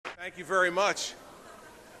Thank you very much.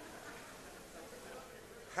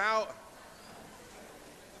 How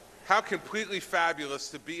completely fabulous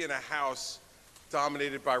to be in a House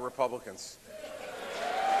dominated by Republicans.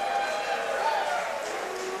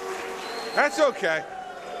 That's okay.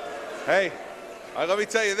 Hey, let me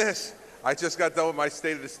tell you this. I just got done with my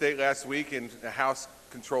State of the State last week in a House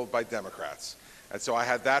controlled by Democrats. And so I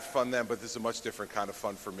had that fun then, but this is a much different kind of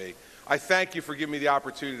fun for me. I thank you for giving me the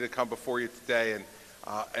opportunity to come before you today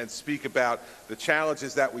and speak about the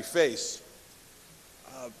challenges that we face.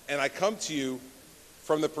 And I come to you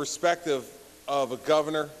from the perspective of a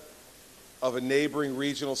governor of a neighboring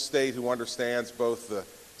regional state who understands both the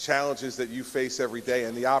challenges that you face every day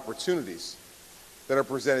and the opportunities that are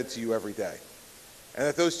presented to you every day. And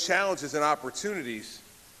that those challenges and opportunities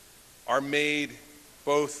are made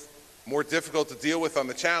both more difficult to deal with on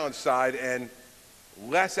the challenge side and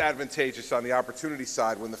less advantageous on the opportunity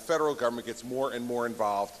side when the federal government gets more and more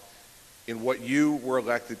involved in what you were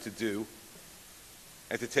elected to do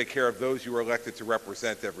and to take care of those you were elected to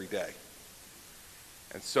represent every day.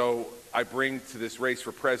 And so I bring to this race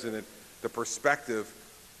for president the perspective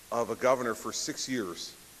of a governor for 6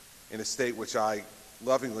 years in a state which I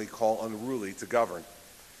lovingly call unruly to govern.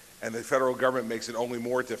 And the federal government makes it only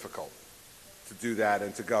more difficult to do that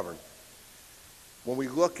and to govern. When we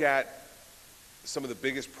look at some of the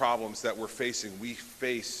biggest problems that we're facing, we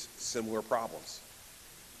face similar problems.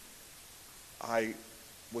 I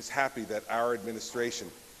was happy that our administration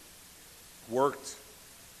worked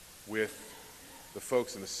with the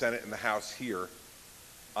folks in the Senate and the House here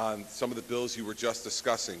on some of the bills you were just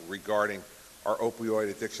discussing regarding our opioid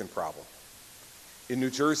addiction problem. In New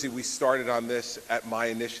Jersey, we started on this at my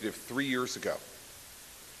initiative 3 years ago.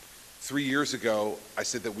 3 years ago, I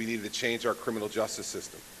said that we needed to change our criminal justice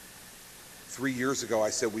system. 3 years ago, I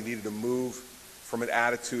said we needed to move from an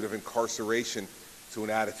attitude of incarceration to an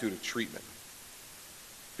attitude of treatment.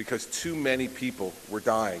 Because too many people were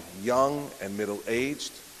dying, young and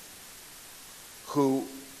middle-aged, who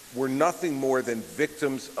were nothing more than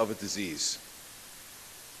victims of a disease.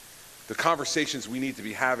 The conversations we need to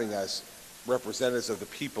be having as representatives of the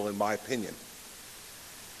people, in my opinion,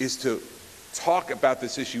 is to talk about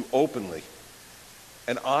this issue openly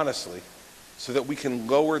and honestly so that we can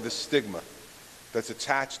lower the stigma that's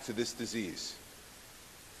attached to this disease.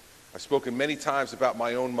 I've spoken many times about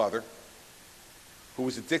my own mother, who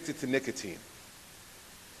was addicted to nicotine.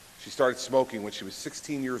 She started smoking when she was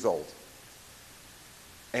 16 years old.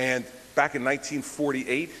 And back in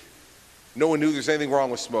 1948, no one knew there's anything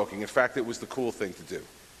wrong with smoking. In fact, it was the cool thing to do.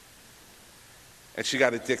 And she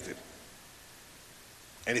got addicted.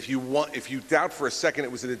 And if you doubt for a second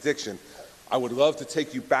it was an addiction, I would love to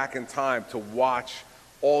take you back in time to watch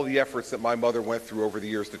all the efforts that my mother went through over the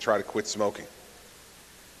years to try to quit smoking.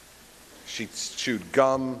 She chewed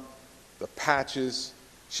gum, the patches.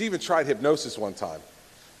 She even tried hypnosis one time,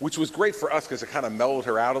 which was great for us because it kind of mellowed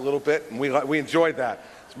her out a little bit, and we enjoyed that.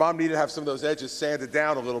 So Mom needed to have some of those edges sanded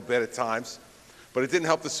down a little bit at times, but it didn't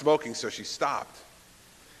help the smoking, so she stopped.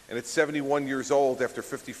 And at 71 years old, after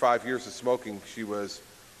 55 years of smoking, she was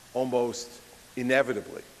almost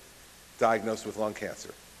inevitably diagnosed with lung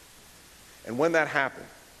cancer. And when that happened,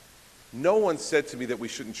 no one said to me that we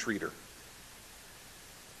shouldn't treat her.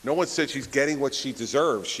 No one said she's getting what she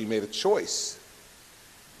deserves. She made a choice.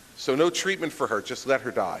 So no treatment for her, just let her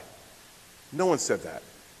die. No one said that.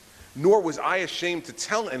 Nor was I ashamed to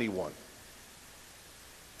tell anyone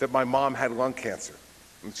that my mom had lung cancer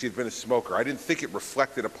and she had been a smoker. I didn't think it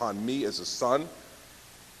reflected upon me as a son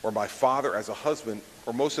or my father as a husband,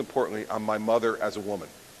 or most importantly, on my mother as a woman.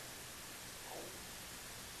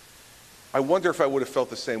 I wonder if I would have felt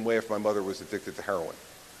the same way if my mother was addicted to heroin.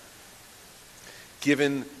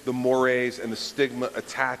 Given the mores and the stigma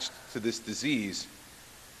attached to this disease,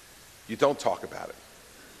 you don't talk about it.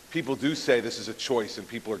 People do say this is a choice and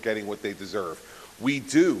people are getting what they deserve. We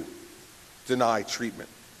do deny treatment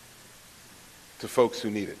to folks who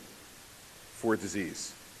need it for a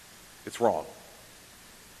disease. It's wrong.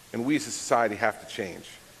 And we as a society have to change.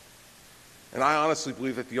 And I honestly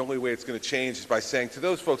believe that the only way it's going to change is by saying to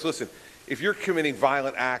those folks, listen, if you're committing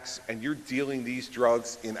violent acts and you're dealing these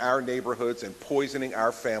drugs in our neighborhoods and poisoning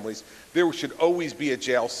our families, there should always be a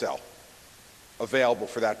jail cell available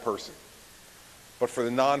for that person. But for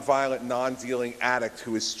the nonviolent, non-dealing addict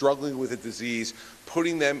who is struggling with a disease,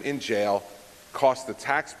 putting them in jail costs the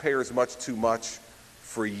taxpayers much too much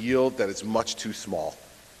for a yield that is much too small.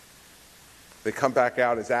 They come back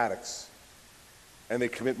out as addicts and they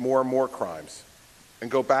commit more and more crimes and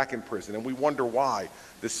go back in prison. And we wonder why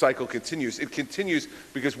this cycle continues. It continues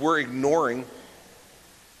because we're ignoring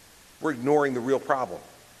the real problem.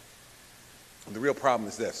 And the real problem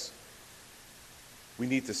is this: we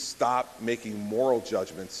need to stop making moral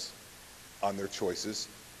judgments on their choices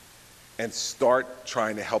and start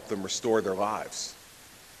trying to help them restore their lives.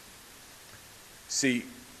 See,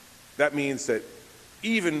 that means that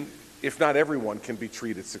even if not everyone can be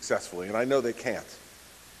treated successfully, and I know they can't,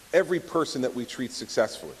 every person that we treat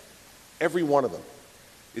successfully, every one of them,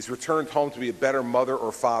 is returned home to be a better mother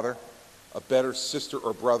or father, a better sister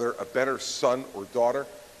or brother, a better son or daughter,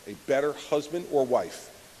 a better husband or wife.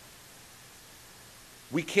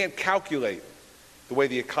 We can't calculate the way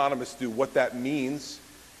the economists do what that means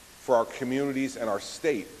for our communities and our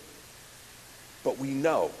state, but we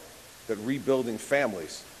know that rebuilding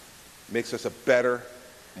families makes us a better,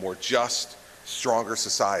 more just, stronger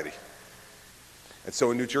society. And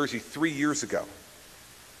so in New Jersey 3 years ago,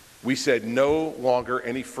 we said no longer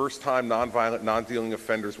any first-time nonviolent, non-dealing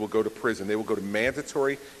offenders will go to prison. They will go to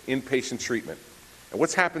mandatory inpatient treatment. And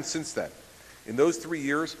what's happened since then? In those 3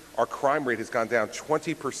 years, our crime rate has gone down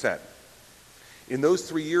 20%. In those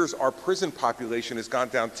 3 years, our prison population has gone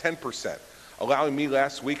down 10%, allowing me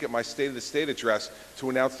last week at my State of the State address to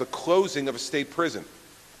announce the closing of a state prison.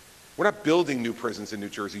 We're not building new prisons in New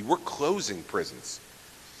Jersey, we're closing prisons.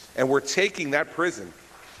 And we're taking that prison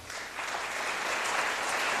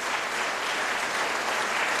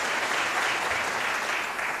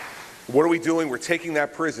What are we doing? We're taking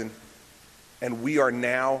that prison and we are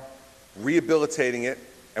now rehabilitating it,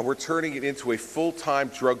 and we're turning it into a full-time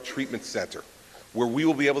drug treatment center where we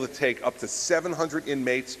will be able to take up to 700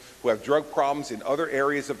 inmates who have drug problems in other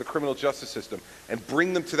areas of the criminal justice system and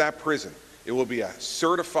bring them to that prison. It will be a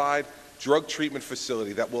certified drug treatment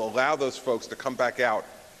facility that will allow those folks to come back out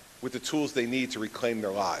with the tools they need to reclaim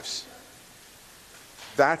their lives.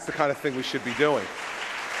 That's the kind of thing we should be doing.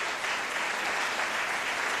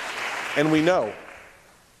 And we know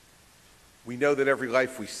that every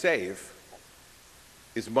life we save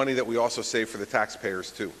is money that we also save for the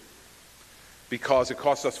taxpayers too. Because it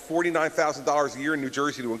costs us $49,000 a year in New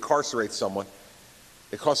Jersey to incarcerate someone.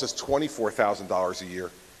 It costs us $24,000 a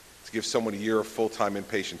year to give someone a year of full-time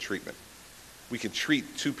inpatient treatment. We can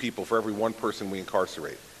treat 2 people for every 1 person we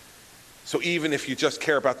incarcerate. So even if you just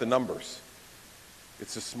care about the numbers,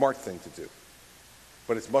 it's a smart thing to do.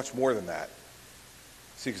 But it's much more than that.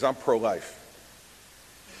 See, because I'm pro-life.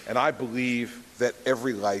 And I believe that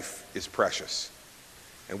every life is precious.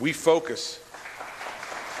 And we focus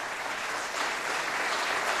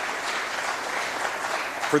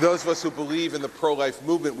for those of us who believe in the pro-life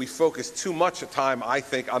movement, we focus too much of time, I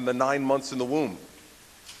think, on the 9 months in the womb.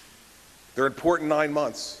 They're important 9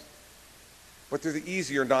 months, but they're the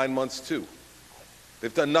easier 9 months too.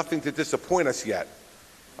 They've done nothing to disappoint us yet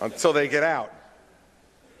until they get out.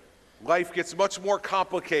 Life gets much more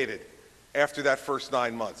complicated after that first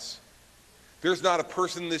 9 months. There's not a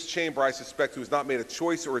person in this chamber, I suspect, who has not made a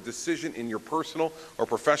choice or a decision in your personal or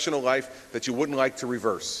professional life that you wouldn't like to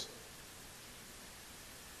reverse.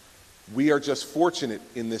 We are just fortunate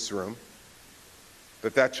in this room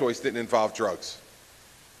that that choice didn't involve drugs.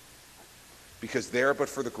 Because there, but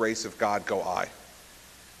for the grace of God, go I.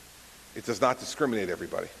 It does not discriminate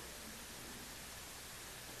everybody.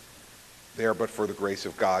 There, but for the grace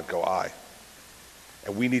of God, go I.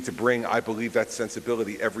 And we need to bring, I believe, that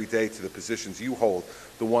sensibility every day to the positions you hold,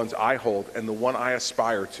 the ones I hold, and the one I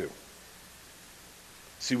aspire to.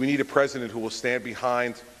 See, we need a president who will stand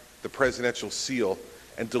behind the presidential seal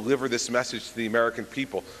and deliver this message to the American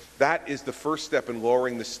people. That is the first step in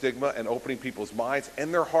lowering the stigma and opening people's minds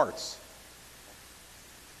and their hearts.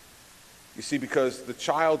 You see, because the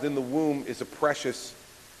child in the womb is a precious,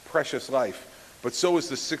 precious life. But so is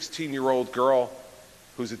the 16-year-old girl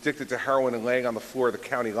who's addicted to heroin and laying on the floor of the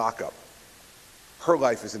county lockup. Her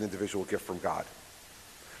life is an individual gift from God.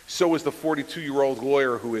 So is the 42-year-old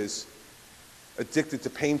lawyer who is addicted to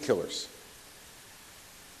painkillers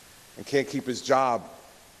and can't keep his job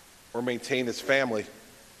or maintain his family.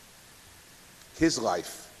 His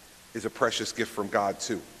life is a precious gift from God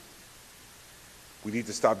too. We need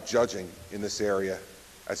to stop judging in this area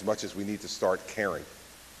as much as we need to start caring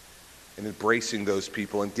and embracing those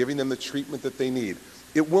people and giving them the treatment that they need.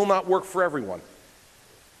 It will not work for everyone,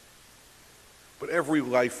 but every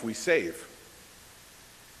life we save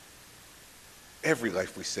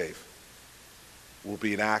will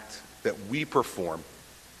be an act that we perform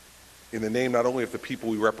in the name not only of the people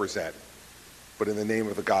we represent, but in the name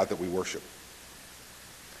of the God that we worship.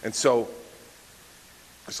 And so,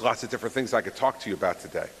 there's lots of different things I could talk to you about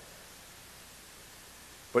today.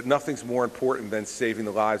 But nothing's more important than saving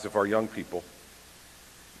the lives of our young people,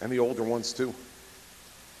 and the older ones too.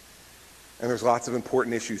 And there's lots of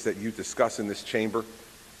important issues that you discuss in this chamber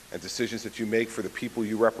and decisions that you make for the people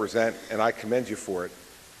you represent, and I commend you for it.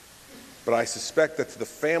 But I suspect that to the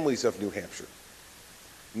families of New Hampshire,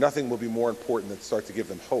 nothing will be more important than to start to give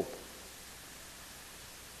them hope.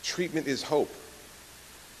 Treatment is hope.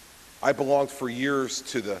 I belonged for years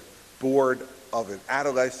to the board of an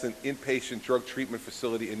adolescent inpatient drug treatment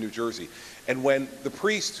facility in New Jersey. And when the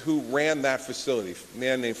priest who ran that facility, a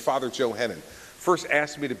man named Father Joe Hennon, first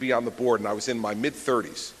asked me to be on the board, and I was in my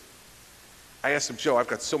mid-30s, I asked him, Joe, I've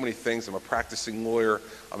got so many things. I'm a practicing lawyer.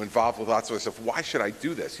 I'm involved with lots of other stuff. Why should I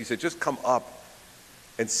do this? He said, just come up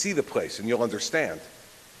and see the place and you'll understand.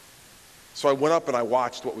 So I went up and I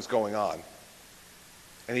watched what was going on.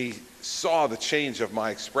 And he saw the change of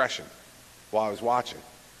my expression while I was watching.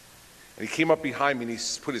 And he came up behind me and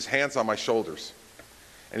he put his hands on my shoulders.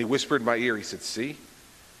 And he whispered in my ear, he said, see,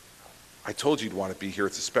 I told you you'd want to be here.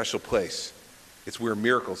 It's a special place. It's where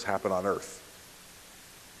miracles happen on earth.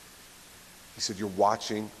 He said, you're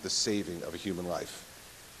watching the saving of a human life.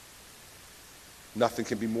 Nothing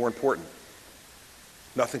can be more important.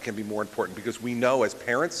 Nothing can be more important because we know as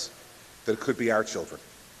parents that it could be our children.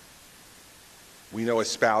 We know as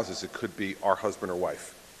spouses it could be our husband or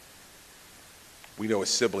wife. We know as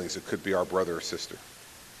siblings it could be our brother or sister.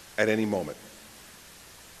 At any moment,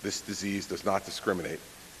 this disease does not discriminate.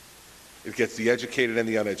 It gets the educated and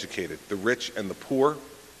the uneducated, the rich and the poor,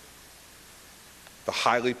 the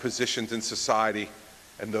highly positioned in society,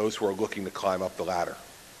 and those who are looking to climb up the ladder.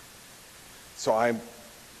 So I'm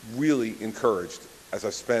really encouraged, as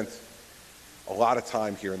I've spent a lot of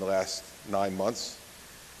time here in the last 9 months,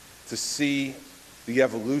 to see the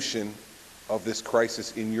evolution of this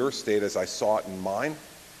crisis in your state as I saw it in mine,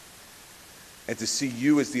 and to see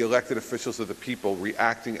you as the elected officials of the people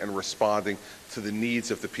reacting and responding to the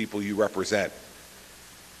needs of the people you represent.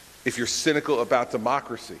 If you're cynical about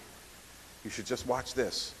democracy, you should just watch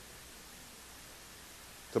this.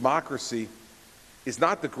 Democracy is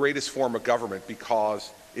not the greatest form of government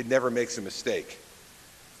because it never makes a mistake.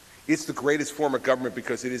 It's the greatest form of government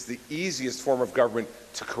because it is the easiest form of government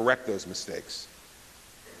to correct those mistakes.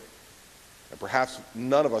 And perhaps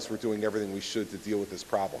none of us were doing everything we should to deal with this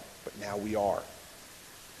problem, but now we are.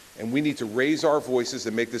 And we need to raise our voices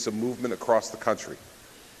and make this a movement across the country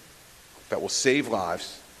that will save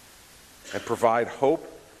lives and provide hope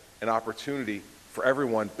and opportunity for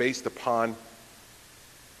everyone based upon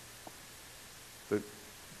the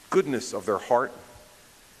goodness of their heart,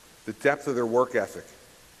 the depth of their work ethic,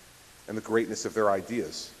 and the greatness of their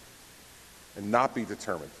ideas, and not be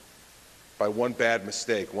determined by one bad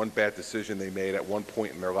mistake, one bad decision they made at one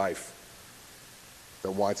point in their life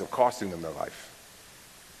that winds up costing them their life.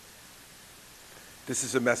 This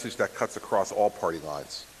is a message that cuts across all party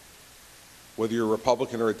lines. Whether you're a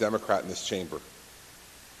Republican or a Democrat in this chamber,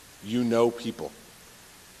 you know people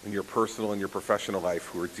in your personal and your professional life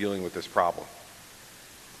who are dealing with this problem.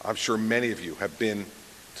 I'm sure many of you have been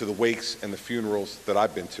to the wakes and the funerals that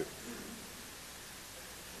I've been to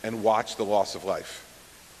and watched the loss of life.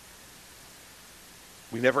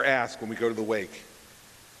 We never ask when we go to the wake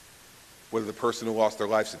whether the person who lost their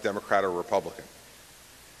life is a Democrat or a Republican.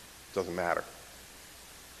 It doesn't matter.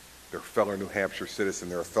 They're a fellow New Hampshire citizen.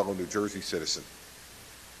 They're a fellow New Jersey citizen.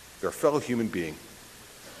 They're a fellow human being.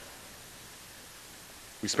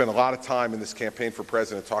 We spent a lot of time in this campaign for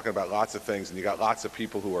president talking about lots of things, and you got lots of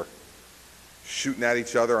people who are shooting at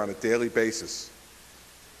each other on a daily basis,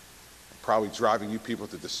 probably driving you people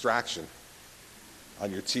to distraction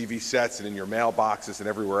on your TV sets and in your mailboxes and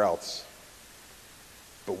everywhere else.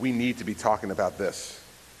 But we need to be talking about this.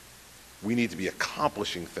 We need to be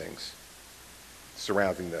accomplishing things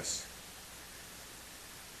surrounding this.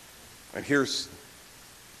 And here's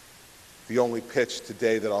the only pitch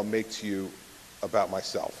today that I'll make to you about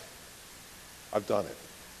myself. I've done it.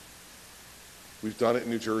 We've done it in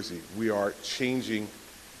New Jersey. We are changing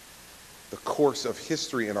the course of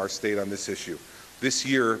history in our state on this issue. This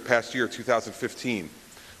year, past year, 2015,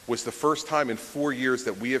 was the first time in 4 years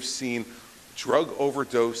that we have seen drug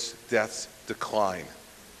overdose deaths decline.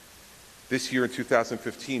 This year in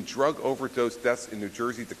 2015, drug overdose deaths in New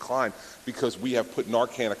Jersey declined because we have put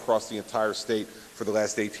Narcan across the entire state for the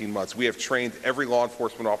last 18 months. We have trained every law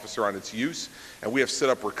enforcement officer on its use, and we have set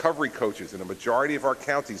up recovery coaches in a majority of our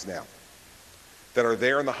counties now that are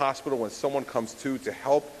there in the hospital when someone comes to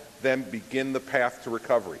help them begin the path to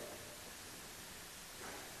recovery.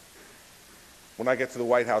 When I get to the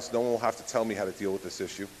White House, no one will have to tell me how to deal with this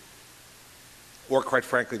issue, or quite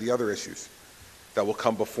frankly, the other issues that will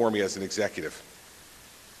come before me as an executive.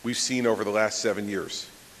 We've seen over the last 7 years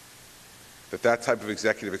that that type of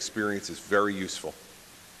executive experience is very useful.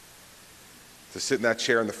 To sit in that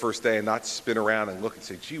chair on the first day and not spin around and look and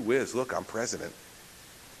say, gee whiz, look, I'm president.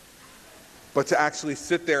 but to actually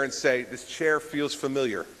sit there and say, this chair feels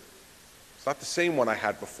familiar. It's not the same one I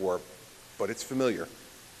had before, but it's familiar.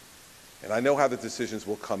 And I know how the decisions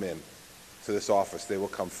will come in to this office. They will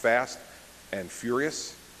come fast and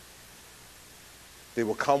furious. They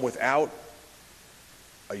will come without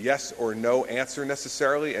a yes or no answer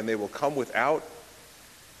necessarily, and they will come without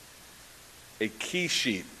a key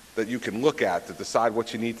sheet that you can look at to decide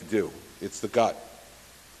what you need to do. It's the gut.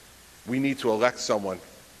 We need to elect someone,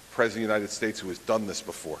 President of the United States, who has done this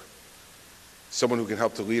before. Someone who can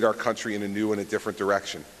help to lead our country in a new and a different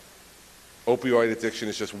direction. Opioid addiction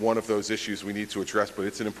is just one of those issues we need to address, but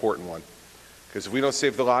it's an important one. Because if we don't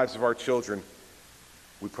save the lives of our children,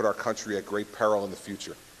 we put our country at great peril in the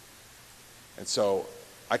future. And so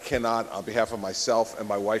I cannot, on behalf of myself and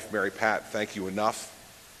my wife, Mary Pat, thank you enough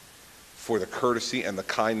for the courtesy and the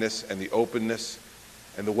kindness and the openness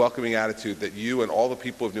and the welcoming attitude that you and all the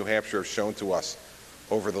people of New Hampshire have shown to us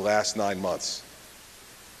over the last 9 months.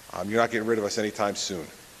 You're not getting rid of us anytime soon.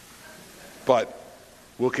 But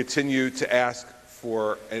we'll continue to ask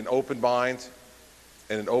for an open mind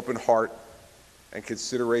and an open heart and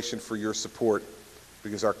consideration for your support,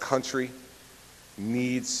 because our country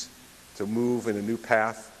needs to move in a new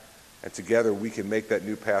path, and together we can make that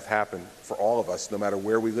new path happen for all of us, no matter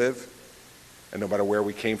where we live and no matter where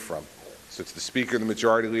we came from. So it's the Speaker, the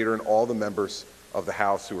Majority Leader, and all the members of the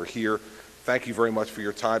House who are here. Thank you very much for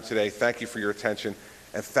your time today. Thank you for your attention,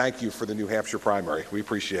 and thank you for the New Hampshire primary. We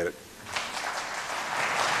appreciate it.